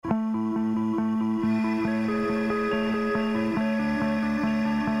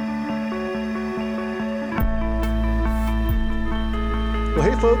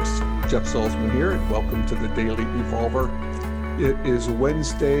folks. Jeff Salzman here, and welcome to the Daily Evolver. It is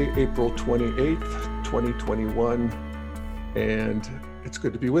Wednesday, April 28th, 2021, and it's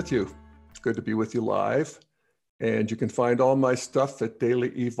good to be with you. It's good to be with you live, and you can find all my stuff at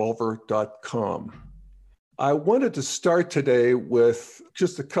dailyevolver.com. I wanted to start today with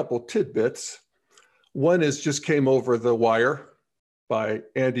just a couple tidbits. One is just came over the wire by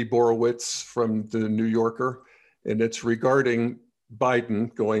Andy Borowitz from the New Yorker, and it's regarding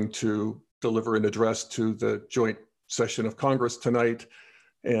Biden going to deliver an address to the joint session of Congress tonight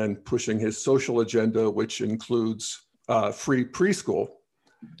and pushing his social agenda, which includes free preschool.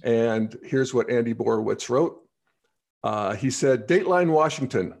 And here's what Andy Borowitz wrote. He said, Dateline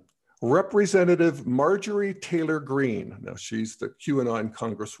Washington, Representative Marjorie Taylor Greene, now she's the QAnon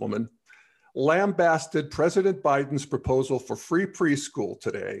congresswoman, lambasted President Biden's proposal for free preschool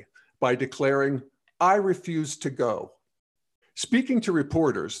today by declaring, I refuse to go. Speaking to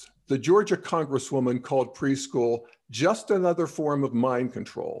reporters, the Georgia congresswoman called preschool just another form of mind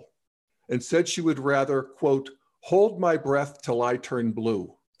control and said she would rather, quote, hold my breath till I turn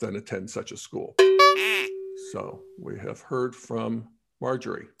blue than attend such a school. So we have heard from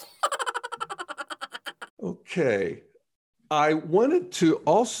Marjorie. Okay, I wanted to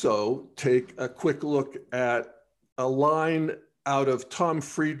also take a quick look at a line out of Tom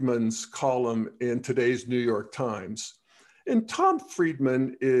Friedman's column in today's New York Times. And Tom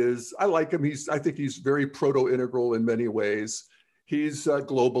Friedman is, I like him. I think he's very proto-integral in many ways. He's a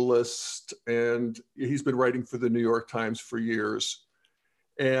globalist, and he's been writing for the New York Times for years.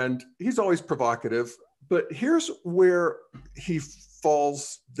 And he's always provocative, but here's where he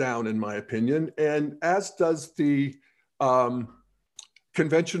falls down, in my opinion, and as does the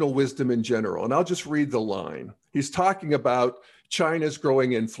conventional wisdom in general. And I'll just read the line. He's talking about China's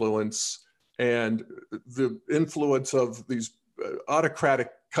growing influence and the influence of these autocratic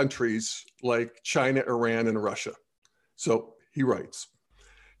countries like China, Iran, and Russia. So he writes,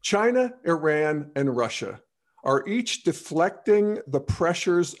 China, Iran, and Russia are each deflecting the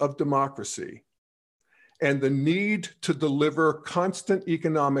pressures of democracy and the need to deliver constant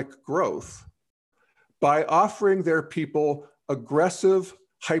economic growth by offering their people aggressive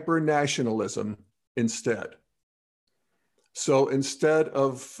hyper-nationalism instead. So instead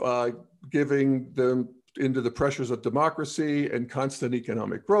of giving them into the pressures of democracy and constant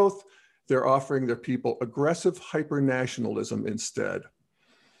economic growth, they're offering their people aggressive hyper-nationalism instead.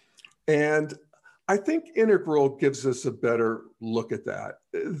 And I think Integral gives us a better look at that.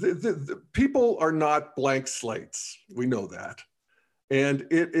 The people are not blank slates. We know that. And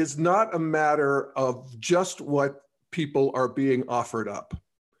it is not a matter of just what people are being offered up.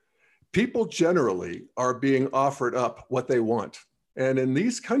 People generally are being offered up what they want. And in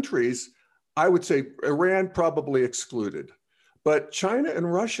these countries, I would say Iran probably excluded, but China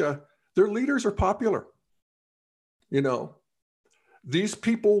and Russia, their leaders are popular. You know, these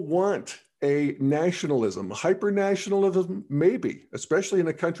people want a nationalism, hyper-nationalism, maybe, especially in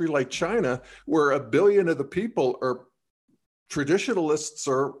a country like China, where 1 billion of the people are traditionalists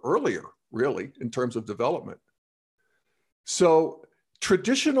or earlier, really, in terms of development. So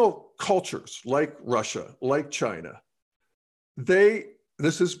traditional cultures like Russia, like China,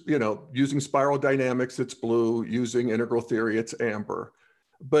 this is, you know, using spiral dynamics, it's blue, using integral theory, it's amber,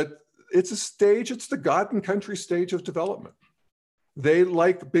 but it's a stage, it's the God and country stage of development. They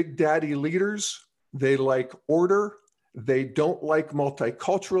like big daddy leaders, they like order, they don't like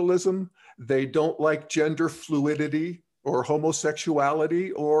multiculturalism, they don't like gender fluidity or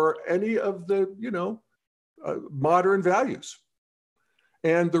homosexuality or any of the, you know, modern values.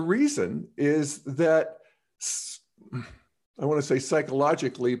 And the reason is that, I want to say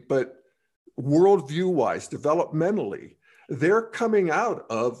psychologically, but worldview-wise, developmentally, they're coming out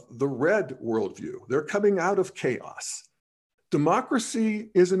of the red worldview. They're coming out of chaos.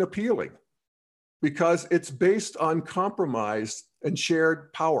 Democracy isn't appealing because it's based on compromise and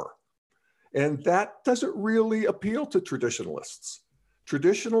shared power. And that doesn't really appeal to traditionalists.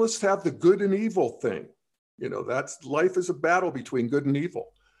 Traditionalists have the good and evil thing. You know, that's life is a battle between good and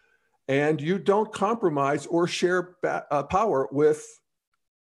evil. And you don't compromise or share power with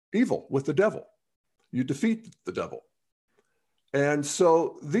evil, with the devil. You defeat the devil. And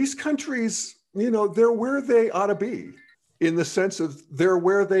so these countries, you know, they're where they ought to be in the sense of they're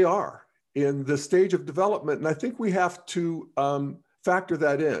where they are in the stage of development. And I think we have to factor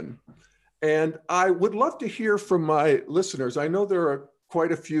that in. And I would love to hear from my listeners. I know there are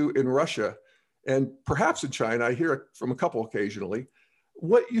quite a few in Russia and perhaps in China. I hear it from a couple occasionally.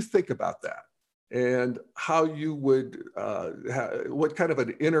 What you think about that and how you would, what kind of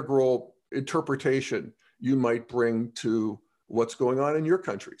an integral interpretation you might bring to what's going on in your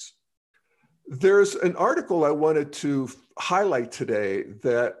countries. There's an article I wanted to highlight today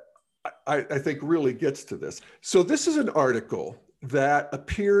that I think really gets to this. So this is an article that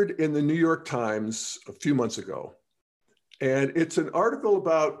appeared in the New York Times a few months ago. And it's an article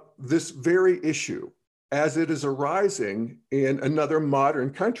about this very issue as it is arising in another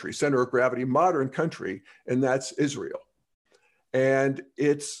modern country, center of gravity modern country, and that's Israel. And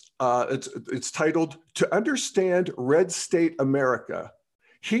it's titled, "To Understand Red State America,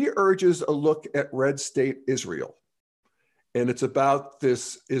 He Urges a Look at Red State Israel." And it's about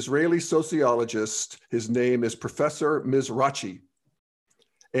this Israeli sociologist. His name is Professor Mizrachi.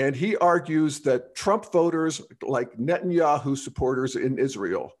 And he argues that Trump voters, like Netanyahu supporters in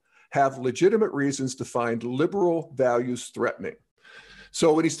Israel, have legitimate reasons to find liberal values threatening.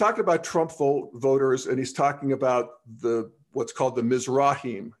 So when he's talking about Trump voters, and he's talking about what's called the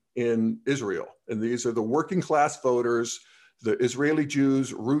Mizrahim in Israel, and these are the working class voters, the Israeli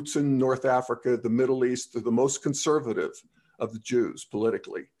Jews, roots in North Africa, the Middle East, they're the most conservative of the Jews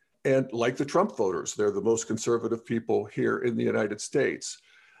politically. And like the Trump voters, they're the most conservative people here in the United States.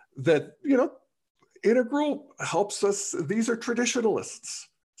 That, integral helps us. These are traditionalists.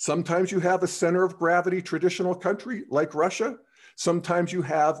 Sometimes you have a center of gravity traditional country like Russia. Sometimes you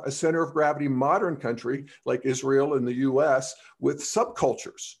have a center of gravity modern country like Israel and the US with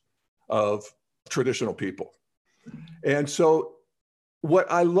subcultures of traditional people. And so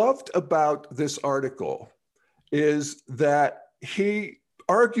what I loved about this article is that he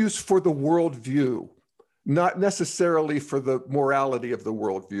argues for the worldview, not necessarily for the morality of the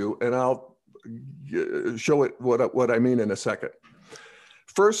worldview. And I'll show it what I mean in a second.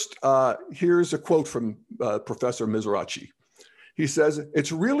 First, here's a quote from Professor Mizrachi. He says,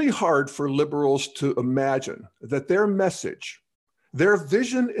 "It's really hard for liberals to imagine that their message, their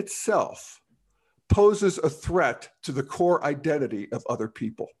vision itself, poses a threat to the core identity of other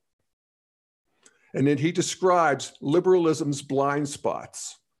people." And then he describes liberalism's blind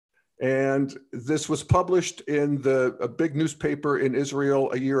spots. And this was published in a big newspaper in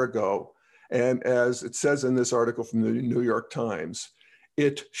Israel a year ago. And as it says in this article from the New York Times,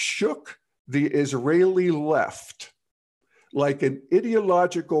 it shook the Israeli left like an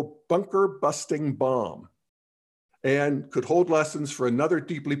ideological bunker-busting bomb and could hold lessons for another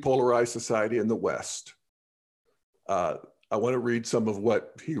deeply polarized society in the West. I want to read some of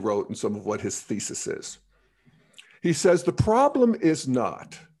what he wrote and some of what his thesis is. He says, "The problem is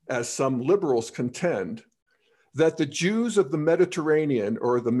not, as some liberals contend, that the Jews of the Mediterranean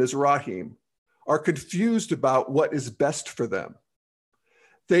or the Mizrahim are confused about what is best for them.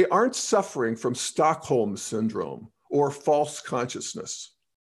 They aren't suffering from Stockholm syndrome or false consciousness.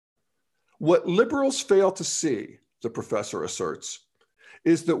 What liberals fail to see," the professor asserts,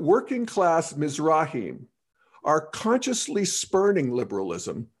 "is that working class Mizrahim are consciously spurning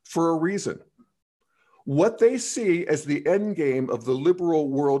liberalism for a reason. What they see as the end game of the liberal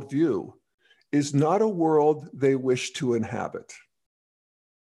worldview is not a world they wish to inhabit."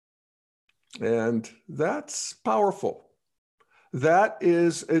 And that's powerful. That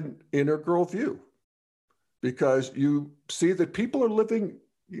is an integral view, because you see that people are living,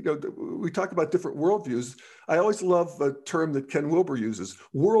 we talk about different worldviews. I always love a term that Ken Wilber uses,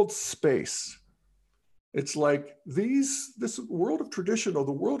 world space. It's like this world of traditional,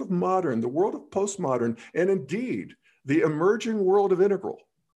 the world of modern, the world of postmodern, and indeed the emerging world of integral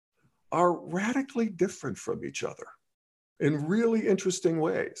are radically different from each other in really interesting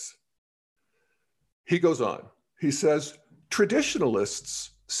ways. He goes on, he says,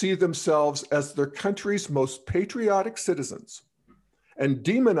 "Traditionalists see themselves as their country's most patriotic citizens and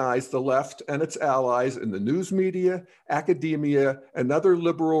demonize the left and its allies in the news media, academia, and other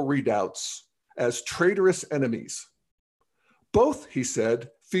liberal readouts as traitorous enemies. Both," he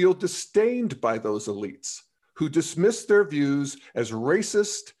said, "feel disdained by those elites who dismiss their views as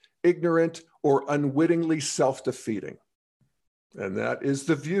racist, ignorant, or unwittingly self-defeating." And that is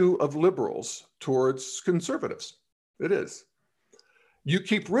the view of liberals towards conservatives. It is. "You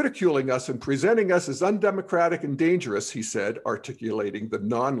keep ridiculing us and presenting us as undemocratic and dangerous," he said, articulating the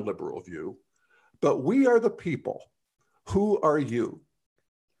non-liberal view. "But we are the people. Who are you?"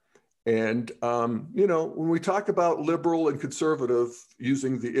 And, when we talk about liberal and conservative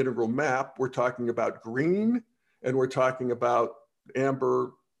using the integral map, we're talking about green and we're talking about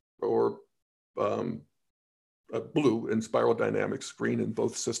amber or blue in spiral dynamics, green in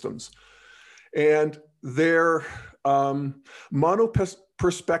both systems. And they're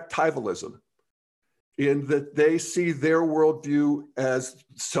monoperspectivalism, in that they see their worldview as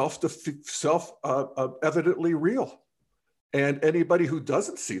self-evidently real. And anybody who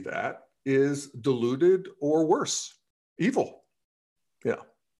doesn't see that is deluded or worse, evil. Yeah.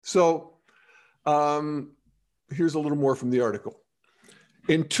 So here's a little more from the article.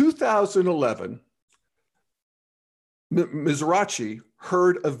 In 2011, Mizrachi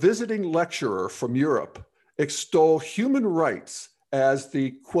heard a visiting lecturer from Europe extol human rights as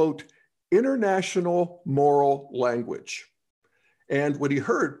the, quote, international moral language. And when he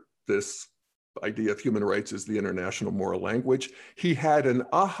heard this idea of human rights as the international moral language, he had an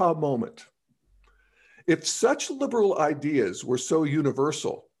aha moment. If such liberal ideas were so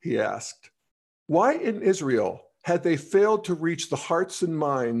universal, he asked, why in Israel had they failed to reach the hearts and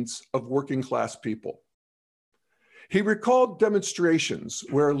minds of working class people? He recalled demonstrations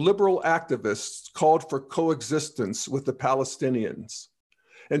where liberal activists called for coexistence with the Palestinians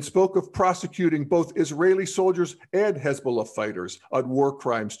and spoke of prosecuting both Israeli soldiers and Hezbollah fighters on war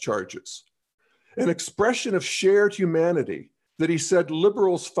crimes charges. An expression of shared humanity that he said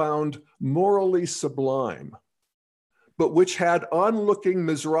liberals found morally sublime, but which had onlooking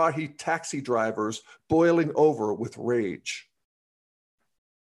Mizrahi taxi drivers boiling over with rage.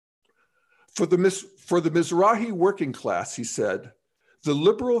 For the Mizrahi working class, he said, the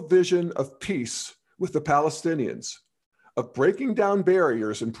liberal vision of peace with the Palestinians, of breaking down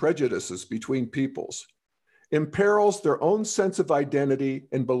barriers and prejudices between peoples, imperils their own sense of identity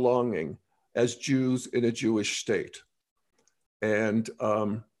and belonging as Jews in a Jewish state. And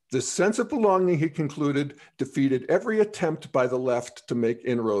this sense of belonging, he concluded, defeated every attempt by the left to make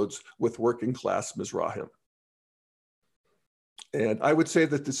inroads with working class Mizrahim. And I would say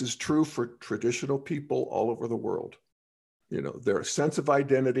that this is true for traditional people all over the world. You know, their sense of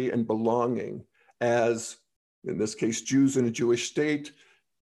identity and belonging as, in this case, Jews in a Jewish state,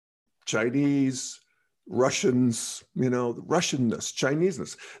 Chinese, Russians, you know, Russianness,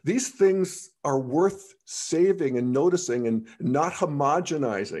 Chineseness. These things are worth saving and noticing and not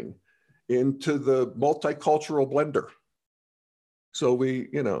homogenizing into the multicultural blender. So we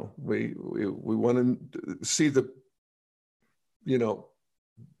want to see the, you know,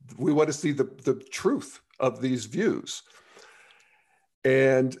 we want to see the truth of these views.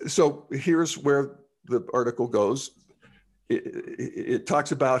 And so here's where the article goes. It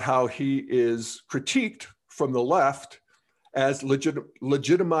talks about how he is critiqued from the left as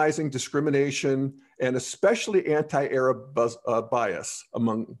legitimizing discrimination and especially anti-Arab bias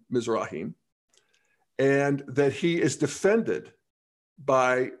among Mizrahim, and that he is defended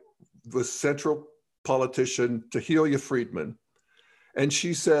by the central politician Tehilia Friedman. And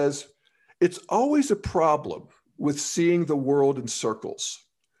she says, it's always a problem with seeing the world in circles.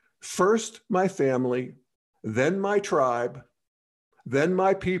 First, my family, then my tribe, then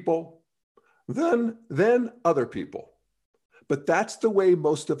my people, then other people. But that's the way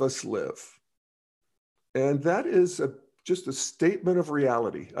most of us live. And that is just a statement of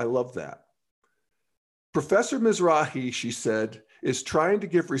reality. I love that. Professor Mizrachi, she said, is trying to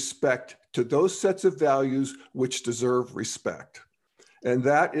give respect to those sets of values which deserve respect. And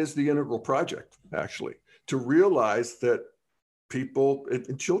that is the integral project, actually, to realize that people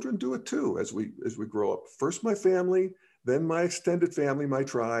and children do it too as we grow up. First my family, then my extended family, my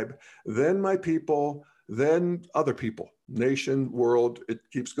tribe, then my people, then other people, nation, world, it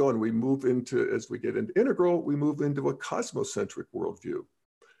keeps going. We move into, as we get into integral, we move into a cosmocentric worldview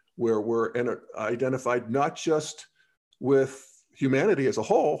where we're identified not just with humanity as a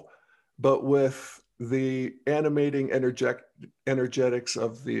whole, but with the animating energetics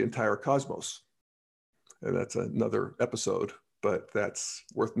of the entire cosmos. And that's another episode, but that's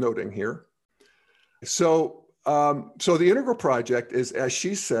worth noting here. So the Integral Project is, as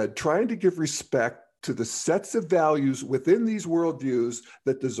she said, trying to give respect to the sets of values within these worldviews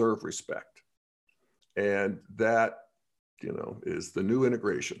that deserve respect. And that, you know, is the new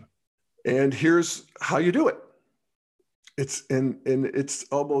integration. And here's how you do it. It's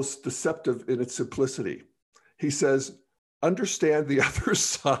almost deceptive in its simplicity. He says, understand the other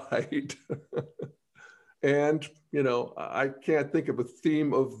side. And, you know, I can't think of a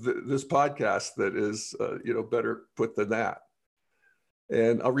theme of this podcast that is, better put than that.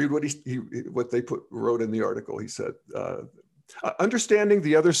 And I'll read what they wrote in the article. He said, understanding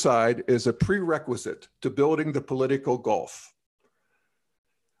the other side is a prerequisite to building the political gulf.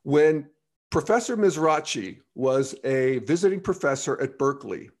 When Professor Mizrachi was a visiting professor at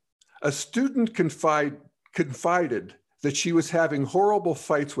Berkeley, a student confided that she was having horrible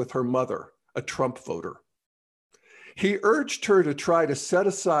fights with her mother, a Trump voter. He urged her to try to set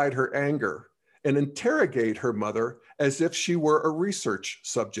aside her anger and interrogate her mother as if she were a research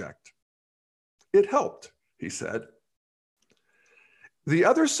subject. It helped, he said. The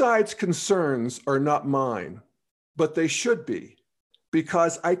other side's concerns are not mine, but they should be,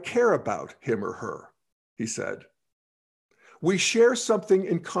 because I care about him or her, he said. We share something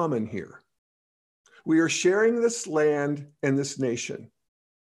in common here. We are sharing this land and this nation.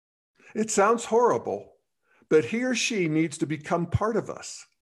 It sounds horrible, but he or she needs to become part of us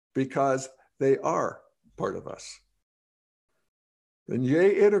because they are part of us. And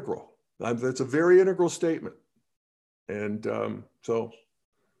yea, integral. That's a very integral statement. And so,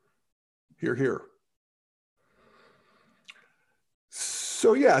 here.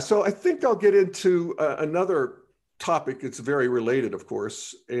 So yeah, so I think I'll get into another topic. It's very related, of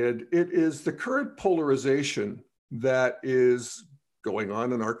course, and it is the current polarization that is going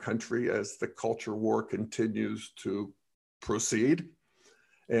on in our country as the culture war continues to proceed.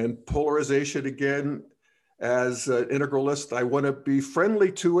 And polarization, again, as an integralist, I want to be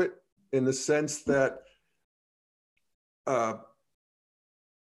friendly to it in the sense that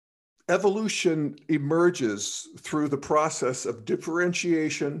evolution emerges through the process of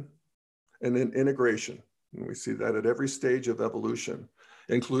differentiation and then integration. And we see that at every stage of evolution,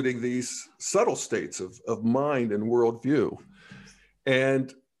 including these subtle states of mind and worldview.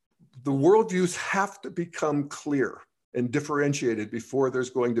 And the worldviews have to become clear and differentiated before there's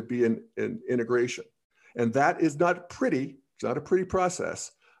going to be an integration. And that is not pretty. It's not a pretty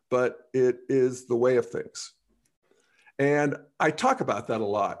process, but it is the way of things. And I talk about that a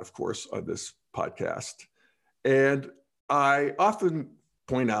lot, of course, on this podcast. And I often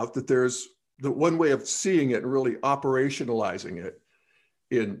point out that there's the one way of seeing it and really operationalizing it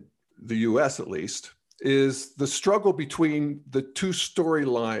in the US, at least, is the struggle between the two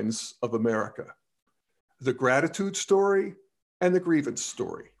storylines of America, the gratitude story and the grievance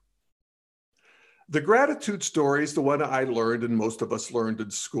story. The gratitude story is the one I learned, and most of us learned in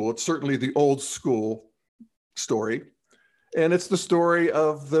school. It's certainly the old school story. And it's the story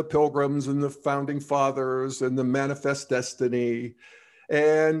of the Pilgrims and the Founding Fathers and the Manifest Destiny.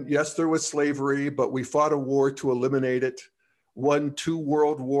 And yes, there was slavery, but we fought a war to eliminate it, won 2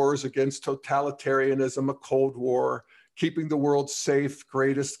 world wars against totalitarianism, a Cold War, keeping the world safe,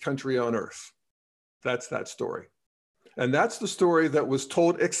 greatest country on earth. That's that story. And that's the story that was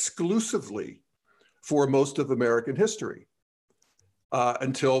told exclusively for most of American history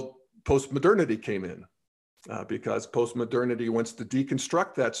until postmodernity came in. Because postmodernity wants to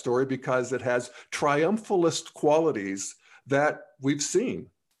deconstruct that story because it has triumphalist qualities that we've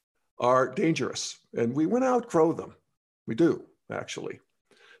seen are dangerous. And we want to outgrow them. We do, actually.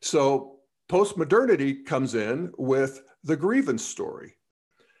 So postmodernity comes in with the grievance story.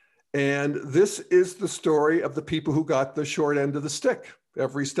 And this is the story of the people who got the short end of the stick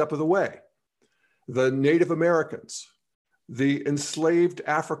every step of the way. The Native Americans, the enslaved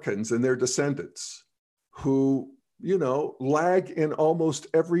Africans and their descendants, who, you know, lag in almost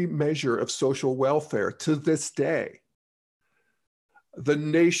every measure of social welfare to this day. The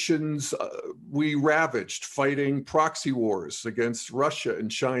nations we ravaged fighting proxy wars against Russia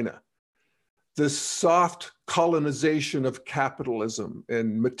and China. This soft colonization of capitalism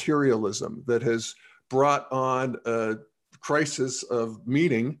and materialism that has brought on a crisis of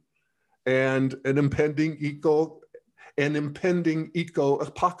meaning and an impending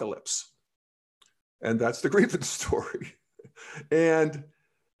eco-apocalypse. And that's the grievance story. And,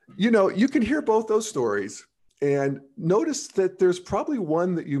 you know, you can hear both those stories and notice that there's probably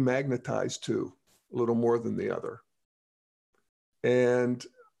one that you magnetize to a little more than the other. And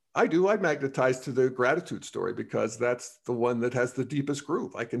I magnetize to the gratitude story because that's the one that has the deepest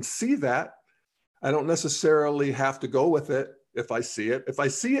groove. I can see that. I don't necessarily have to go with it if I see it. If I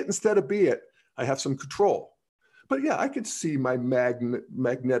see it instead of be it, I have some control. But yeah, I could see my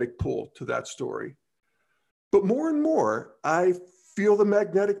magnetic pull to that story. But more and more, I feel the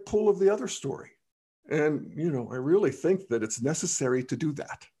magnetic pull of the other story. And, you know, I really think that it's necessary to do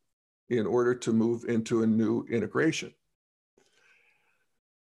that in order to move into a new integration.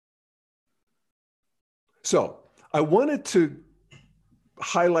 So I wanted to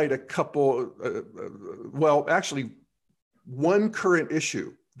highlight a couple, well, actually, one current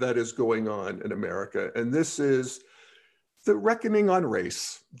issue that is going on in America, and this is the reckoning on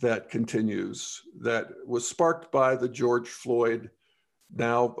race that continues, that was sparked by the George Floyd,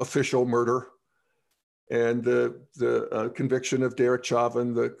 now official murder, and the conviction of Derek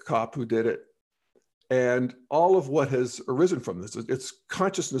Chauvin, the cop who did it, and all of what has arisen from this. It's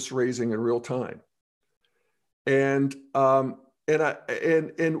consciousness raising in real time. And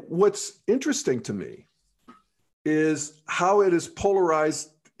what's interesting to me is how it has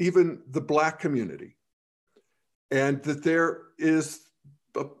polarized even the Black community. And that there is,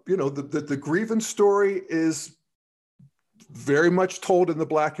 you know, the grievance story is very much told in the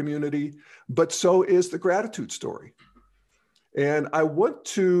Black community, but so is the gratitude story. And I want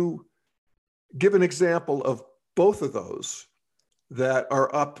to give an example of both of those that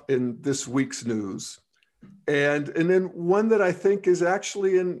are up in this week's news. And then one that I think is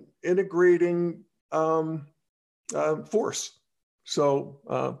actually an integrating force.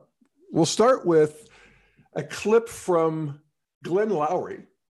 So we'll start with a clip from Glenn Loury.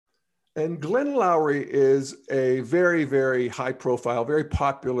 And Glenn Loury is a very, very high profile, very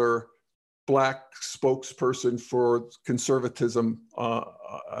popular Black spokesperson for conservatism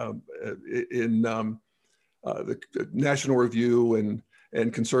in the National Review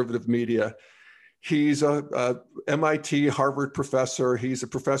and conservative media. He's a MIT, Harvard professor. He's a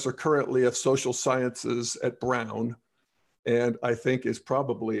professor currently of social sciences at Brown, and I think is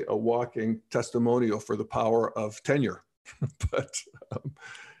probably a walking testimonial for the power of tenure. But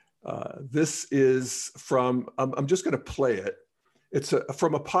this is from, I'm just going to play it. It's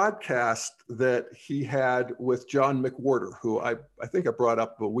from a podcast that he had with John McWhorter, who I think I brought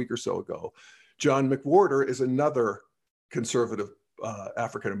up a week or so ago. John McWhorter is another conservative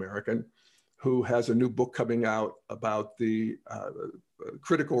African-American who has a new book coming out about the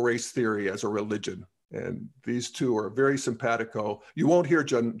critical race theory as a religion. And these two are very simpatico. You won't hear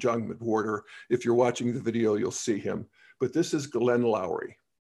John McWhorter. If you're watching the video, you'll see him. But this is Glenn Loury.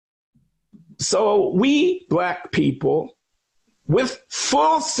 So we Black people, with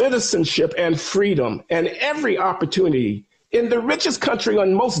full citizenship and freedom and every opportunity in the richest country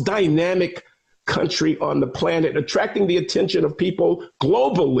and most dynamic country on the planet, attracting the attention of people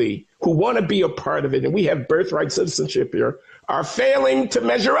globally who want to be a part of it, and we have birthright citizenship here, are failing to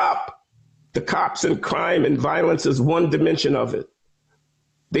measure up. The cops and crime and violence is one dimension of it.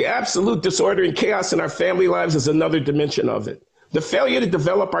 The absolute disorder and chaos in our family lives is another dimension of it. The failure to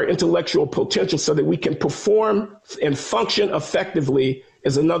develop our intellectual potential so that we can perform and function effectively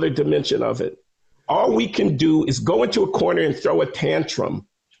is another dimension of it. All we can do is go into a corner and throw a tantrum.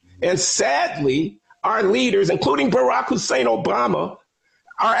 And sadly, our leaders, including Barack Hussein Obama,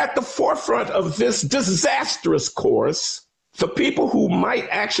 are at the forefront of this disastrous course. The people who might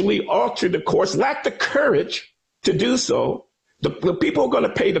actually alter the course lack the courage to do so. The people who are going to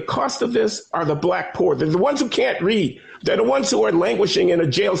pay the cost of this are the Black poor. They're the ones who can't read. They're the ones who are languishing in a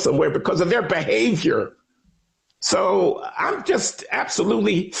jail somewhere because of their behavior. So I'm just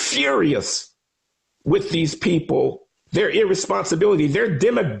absolutely furious with these people, their irresponsibility, their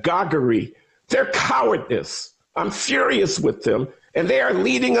demagoguery, their cowardice. I'm furious with them, and they are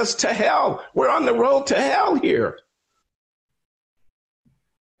leading us to hell. We're on the road to hell here.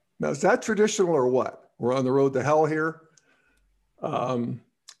 Now, is that traditional or what? We're on the road to hell here?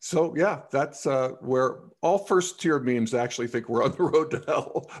 So yeah, that's where all first tier memes actually think we're on the road to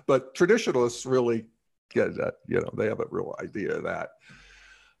hell, but traditionalists really get that, they have a real idea of that.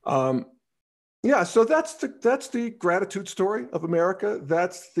 Yeah, so that's the gratitude story of America.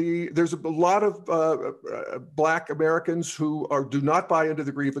 There's a lot of Black Americans who do not buy into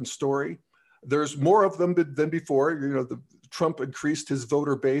the grievance story. There's more of them than before. Trump increased his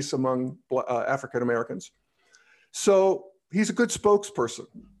voter base among African Americans. So he's a good spokesperson,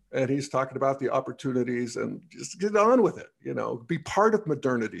 and he's talking about the opportunities and just get on with it, be part of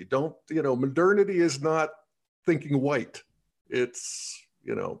modernity. Modernity is not thinking white. It's,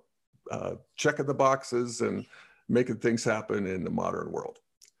 checking the boxes and making things happen in the modern world.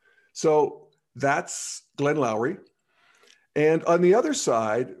 So that's Glenn Loury. And on the other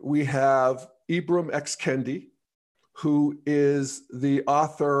side, we have Ibram X. Kendi, who is the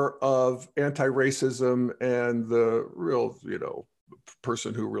author of Anti-Racism and the real,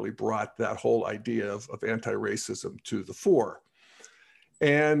 person who really brought that whole idea of anti-racism to the fore.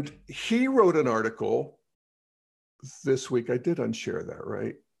 And he wrote an article this week. I did unshare that,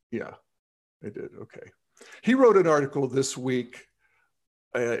 right? Yeah, I did. Okay. He wrote an article this week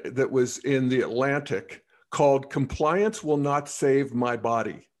that was in The Atlantic called "Compliance Will Not Save My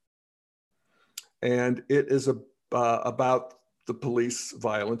Body." And it is about the police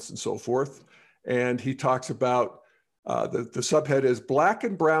violence and so forth. And he talks about the subhead is Black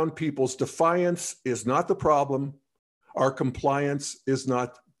and brown people's defiance is not the problem. Our compliance is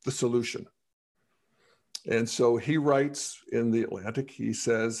not the solution. And so he writes in The Atlantic, he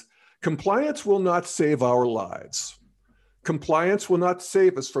says, compliance will not save our lives. Compliance will not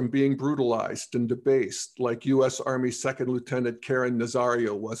save us from being brutalized and debased like U.S. Army Second Lieutenant Karen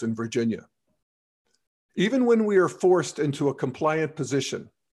Nazario was in Virginia. Even when we are forced into a compliant position,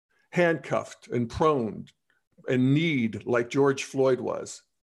 handcuffed and prone and kneed like George Floyd was,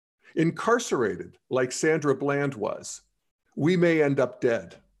 incarcerated like Sandra Bland was, we may end up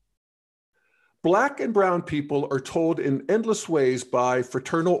dead. Black and brown people are told in endless ways by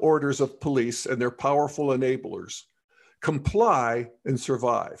fraternal orders of police and their powerful enablers, comply and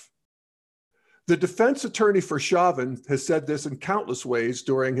survive. The defense attorney for Chauvin has said this in countless ways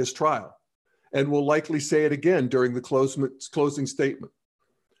during his trial, and will likely say it again during the closing statement.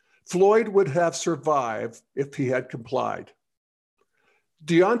 Floyd would have survived if he had complied.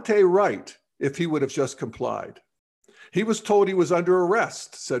 Deontay Wright, if he would have just complied. He was told he was under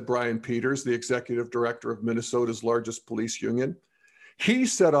arrest, said Brian Peters, the executive director of Minnesota's largest police union. He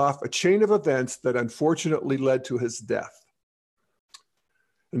set off a chain of events that unfortunately led to his death.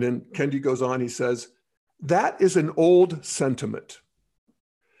 And then Kendi goes on, he says, that is an old sentiment.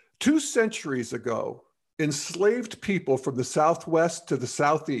 2 centuries ago, enslaved people from the Southwest to the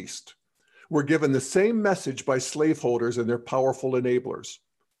Southeast were given the same message by slaveholders and their powerful enablers.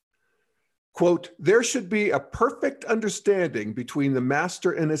 Quote, there should be a perfect understanding between the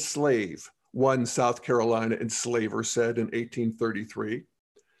master and his slave, one South Carolina enslaver said in 1833.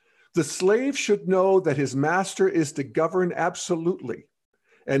 The slave should know that his master is to govern absolutely,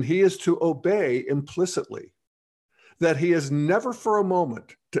 and he is to obey implicitly, that he is never for a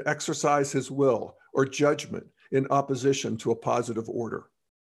moment to exercise his will or judgment in opposition to a positive order.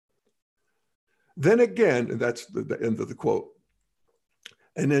 Then again, and that's the end of the quote.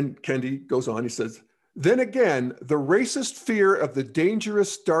 And then Kendi goes on, he says, then again, the racist fear of the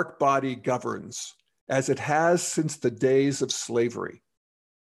dangerous dark body governs, as it has since the days of slavery.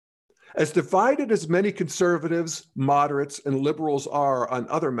 As divided as many conservatives, moderates, and liberals are on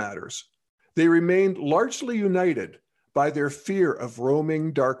other matters, they remained largely united by their fear of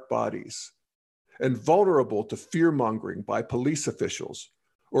roaming dark bodies and vulnerable to fear-mongering by police officials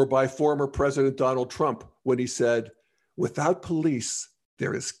or by former President Donald Trump when he said, without police,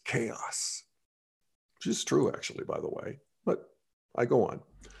 there is chaos. Which is true, actually, by the way, but I go on.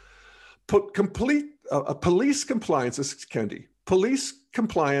 Police compliance, this is Kendi, police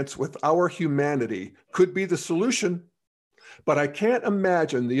compliance with our humanity could be the solution, but I can't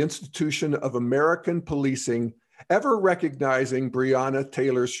imagine the institution of American policing ever recognizing Breonna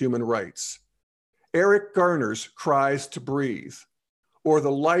Taylor's human rights, Eric Garner's cries to breathe, or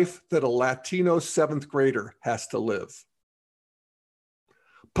the life that a Latino 7th grader has to live.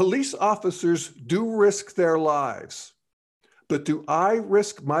 Police officers do risk their lives, but do I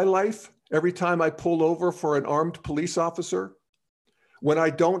risk my life every time I pull over for an armed police officer? When I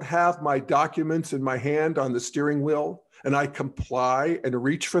don't have my documents in my hand on the steering wheel and I comply and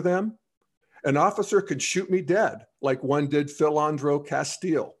reach for them, an officer could shoot me dead like one did Philandro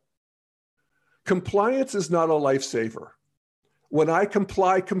Castile. Compliance is not a lifesaver. When I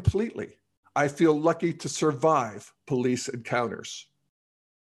comply completely, I feel lucky to survive police encounters.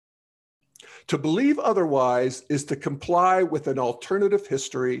 To believe otherwise is to comply with an alternative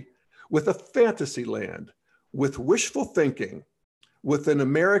history, with a fantasy land, with wishful thinking, with an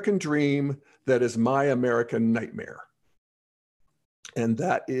American dream that is my American nightmare. And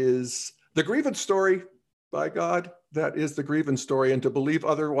that is the grievance story, by God, that is the grievance story. And to believe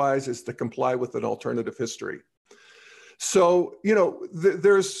otherwise is to comply with an alternative history. So, you know,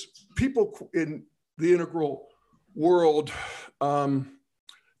 there's people in the integral world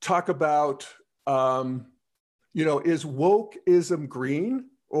talk about, you know, is wokeism green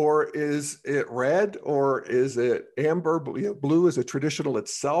or is it red or is it amber? Blue is a traditional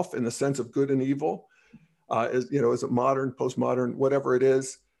itself in the sense of good and evil. Is it modern, postmodern, whatever it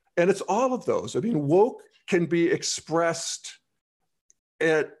is. And it's all of those. I mean, woke can be expressed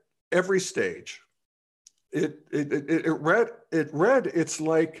at every stage. It's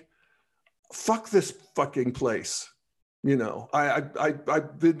like, fuck this fucking place. You know,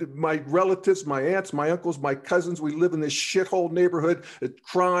 I've been, my relatives, my aunts, my uncles, my cousins, we live in this shithole neighborhood,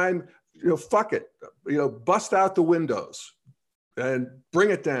 crime, you know, fuck it, you know, bust out the windows and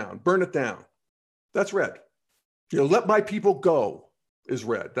bring it down, burn it down. That's red. You know, let my people go is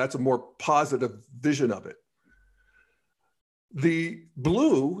red. That's a more positive vision of it. The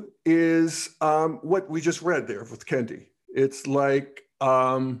blue is what we just read there with Kendi. It's like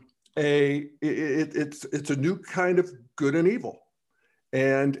it's a new kind of good and evil,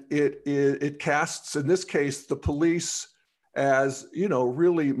 and it casts, in this case, the police as, you know,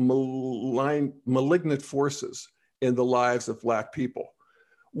 really malignant forces in the lives of Black people,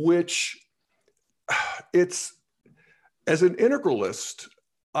 which it's, as an integralist,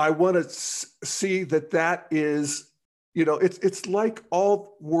 I want to see that is, you know, it's like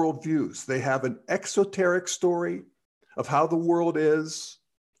all worldviews. They have an exoteric story of how the world is,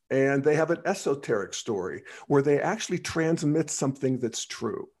 and they have an esoteric story where they actually transmit something that's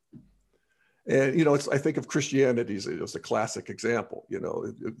true. And, you know, I think of Christianity as a classic example. You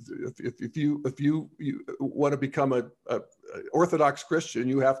know, if you want to become an Orthodox Christian,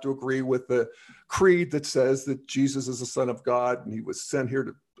 you have to agree with the creed that says that Jesus is the Son of God and he was sent here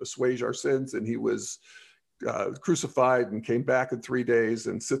to assuage our sins, and he was crucified and came back in 3 days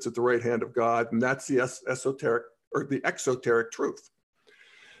and sits at the right hand of God. And that's the esoteric or the exoteric truth.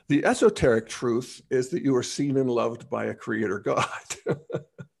 The esoteric truth is that you are seen and loved by a creator God.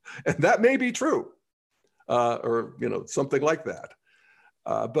 And that may be true, or something like that.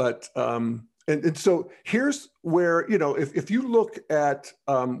 And so here's where, if you look at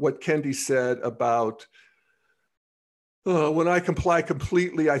what Kendi said about when I comply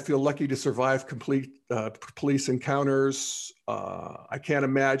completely, I feel lucky to survive complete police encounters. I can't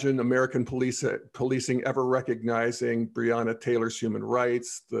imagine American policing ever recognizing Breonna Taylor's human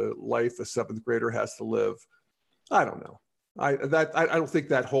rights, the life a seventh grader has to live. I don't know. I don't think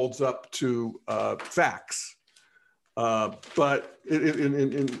that holds up to facts. But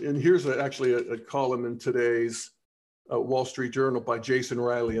here's actually a column in today's Wall Street Journal by Jason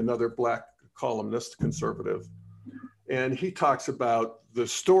Riley, another Black columnist, conservative. And he talks about the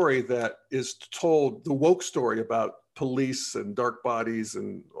story that is told, the woke story about police and dark bodies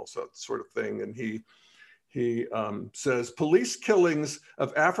and all that sort of thing. And he says, police killings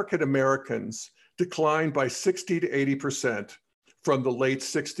of African Americans declined by 60 to 80% from the late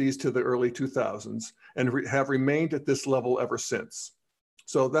 60s to the early 2000s and have remained at this level ever since.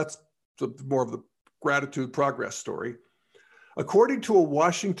 So that's more of the gratitude progress story. According to a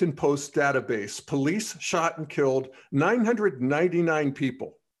Washington Post database, police shot and killed 999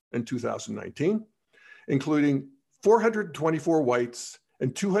 people in 2019, including 424 whites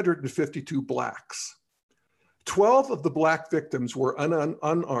and 252 blacks. 12 of the black victims were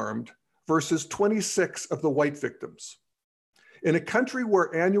unarmed versus 26 of the white victims. In a country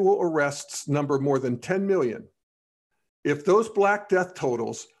where annual arrests number more than 10 million, if those black death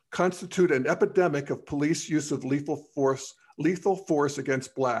totals constitute an epidemic of police use of lethal force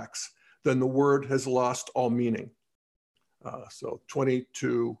against blacks, then the word has lost all meaning. So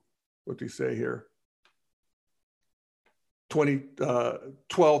 22, what do you say here?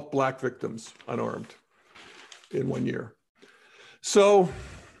 12 black victims unarmed in 1 year. So,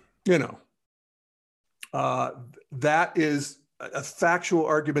 that is a factual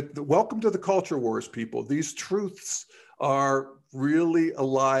argument. Welcome to the culture wars, people. These truths are really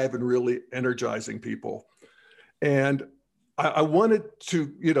alive and really energizing people. And I wanted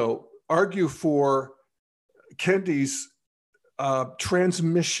to, argue for Kendi's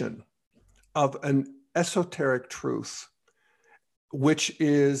transmission of an esoteric truth, which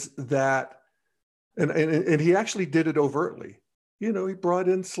is that, and he actually did it overtly. He brought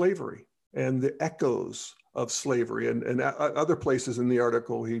in slavery and the echoes of slavery, and other places in the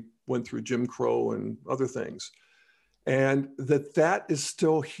article he went through Jim Crow and other things, and that is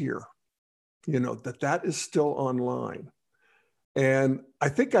still here, that is still online. And I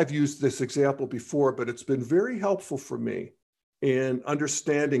think I've used this example before, but it's been very helpful for me in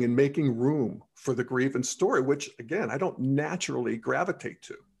understanding and making room for the grievance story, which again, I don't naturally gravitate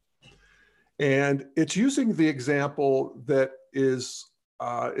to. And it's using the example that is,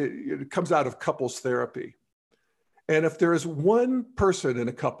 it comes out of couples therapy. And if there is one person in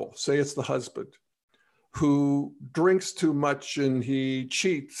a couple, say it's the husband, who drinks too much and he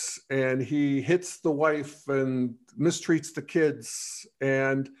cheats and he hits the wife and mistreats the kids,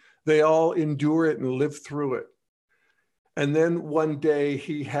 and they all endure it and live through it. And then one day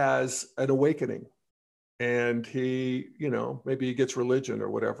he has an awakening and he, maybe he gets religion or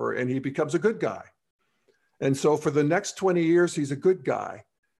whatever, and he becomes a good guy. And so for the next 20 years, he's a good guy,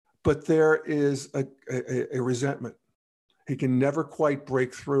 but there is a resentment. He can never quite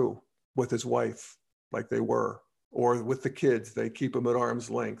break through with his wife like they were, or with the kids. They keep him at arm's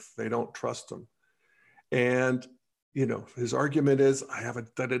length. They don't trust him. And, his argument is, I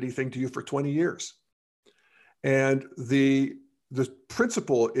haven't done anything to you for 20 years. And the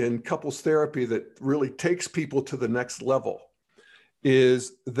principle in couples therapy that really takes people to the next level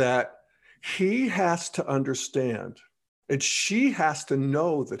is that he has to understand, and she has to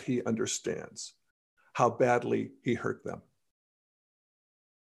know that he understands how badly he hurt them.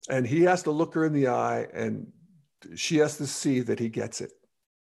 And he has to look her in the eye, and she has to see that he gets it.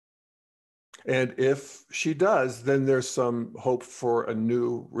 And if she does, then there's some hope for a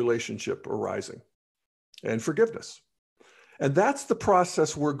new relationship arising and forgiveness. And that's the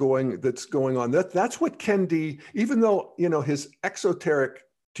process that's going on. That's what Kendi, even though, his exoteric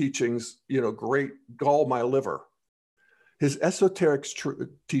teachings, great gall my liver, his esoteric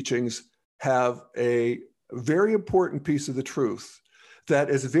teachings have a very important piece of the truth that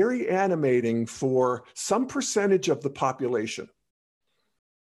is very animating for some percentage of the population.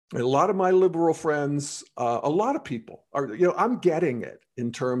 And a lot of my liberal friends, a lot of people are, I'm getting it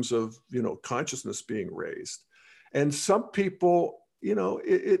in terms of, consciousness being raised. And some people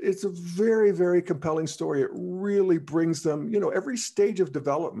it's a very, very compelling story. It really brings them, every stage of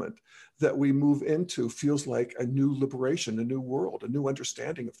development that we move into feels like a new liberation, a new world, a new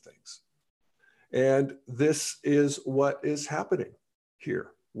understanding of things. And this is what is happening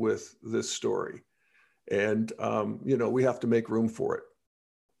here with this story. And, we have to make room for it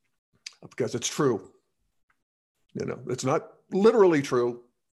because it's true. It's not literally true,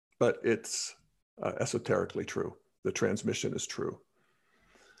 but it's esoterically true. The transmission is true.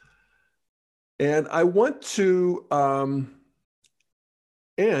 And I want to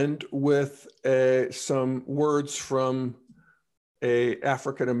end with some words from an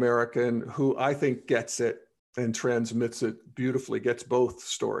African-American who I think gets it and transmits it beautifully, gets both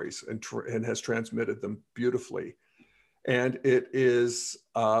stories and has transmitted them beautifully. And it is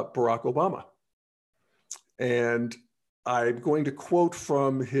Barack Obama. And I'm going to quote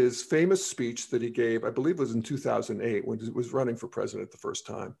from his famous speech that he gave, I believe it was in 2008 when he was running for president the first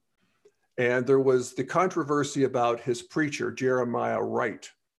time. And there was the controversy about his preacher, Jeremiah Wright,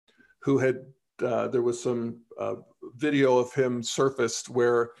 who had, there was some video of him surfaced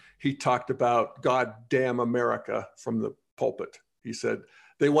where he talked about God damn America from the pulpit. He said,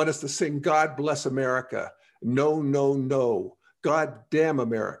 they want us to sing God bless America. No, no, no. God damn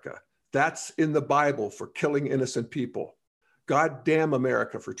America. That's in the Bible for killing innocent people. God damn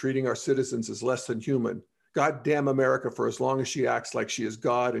America for treating our citizens as less than human. God damn America for as long as she acts like she is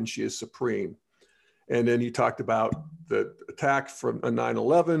God and she is supreme. And then he talked about the attack from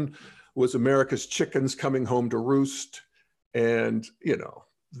 9/11 was America's chickens coming home to roost. And,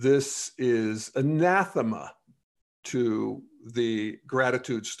 this is anathema to the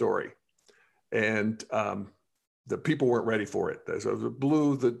gratitude story. And the people weren't ready for it. So it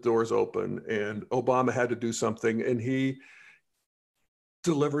blew the doors open and Obama had to do something. And he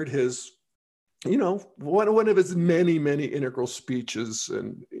delivered his, one of his many, many integral speeches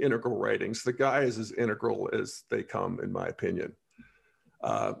and integral writings. The guy is as integral as they come, in my opinion.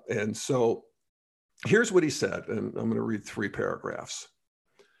 And so here's what he said, and I'm going to read 3 paragraphs.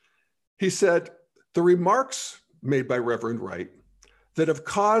 He said, the remarks made by Reverend Wright that have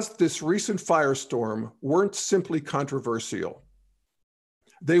caused this recent firestorm weren't simply controversial.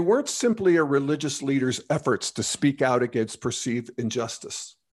 They weren't simply a religious leader's efforts to speak out against perceived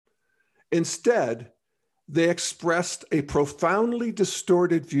injustice. Instead, they expressed a profoundly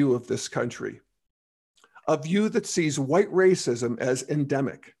distorted view of this country, a view that sees white racism as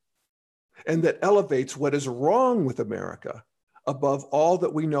endemic and that elevates what is wrong with America above all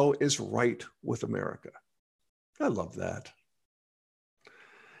that we know is right with America. I love that.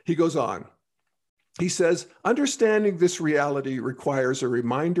 He goes on. He says, understanding this reality requires a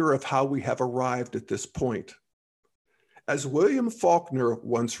reminder of how we have arrived at this point. As William Faulkner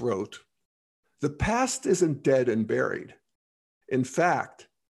once wrote, the past isn't dead and buried. In fact,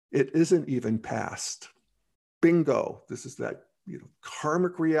 it isn't even past. Bingo. This is that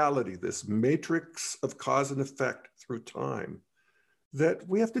karmic reality, this matrix of cause and effect through time that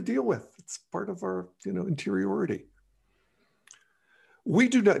we have to deal with. It's part of our interiority. We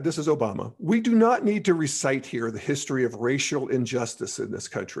do not, this is Obama, we do not need to recite here the history of racial injustice in this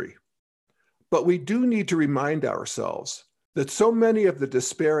country, but we do need to remind ourselves that so many of the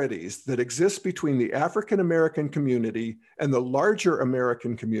disparities that exist between the African-American community and the larger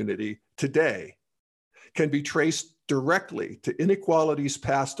American community today can be traced directly to inequalities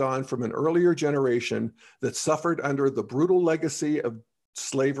passed on from an earlier generation that suffered under the brutal legacy of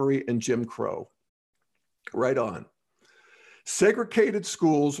slavery and Jim Crow. Right on. Segregated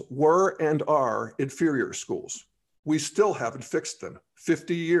schools were and are inferior schools. We still haven't fixed them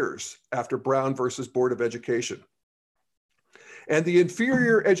 50 years after Brown versus Board of Education. And the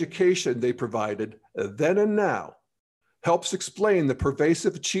inferior education they provided then and now helps explain the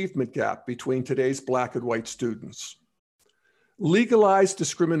pervasive achievement gap between today's Black and white students. Legalized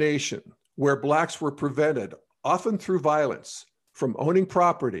discrimination, where Blacks were prevented, often through violence, from owning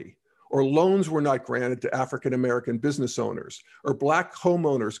property, or loans were not granted to African-American business owners, or Black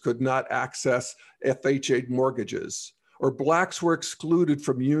homeowners could not access FHA mortgages, or Blacks were excluded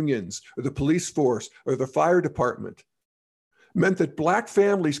from unions, or the police force, or the fire department, meant that Black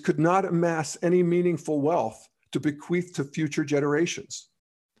families could not amass any meaningful wealth to bequeath to future generations.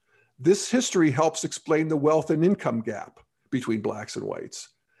 This history helps explain the wealth and income gap between Blacks and whites,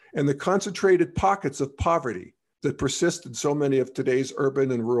 and the concentrated pockets of poverty that persist in so many of today's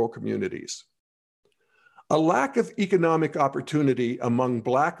urban and rural communities. A lack of economic opportunity among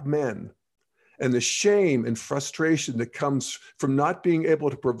Black men and the shame and frustration that comes from not being able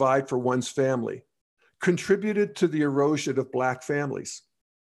to provide for one's family contributed to the erosion of Black families.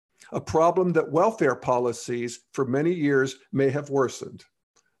 a problem that welfare policies for many years may have worsened.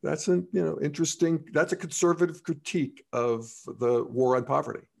 That's an interesting, that's a conservative critique of the war on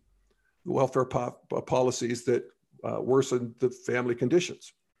poverty, the welfare policies that worsened the family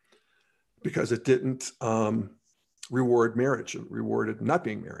conditions because it didn't reward marriage and rewarded not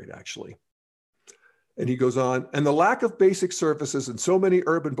being married, actually. And he goes on, and the lack of basic services in so many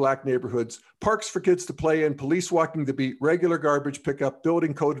urban Black neighborhoods, parks for kids to play in, police walking the beat, regular garbage pickup,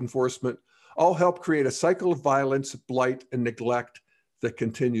 building code enforcement, all help create a cycle of violence, blight, and neglect that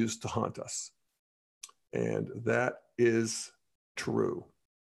continues to haunt us. And that is true.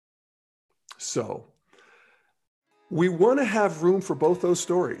 So we want to have room for both those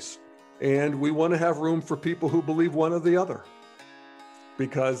stories. And we want to have room for people who believe one or the other,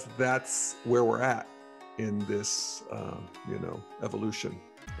 because that's where we're at in this, evolution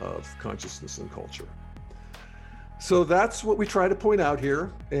of consciousness and culture. So that's what we try to point out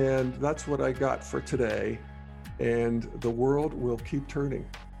here. And that's what I got for today. And the world will keep turning.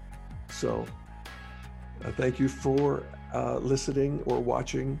 So thank you for listening or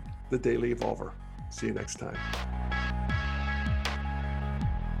watching The Daily Evolver. See you next time.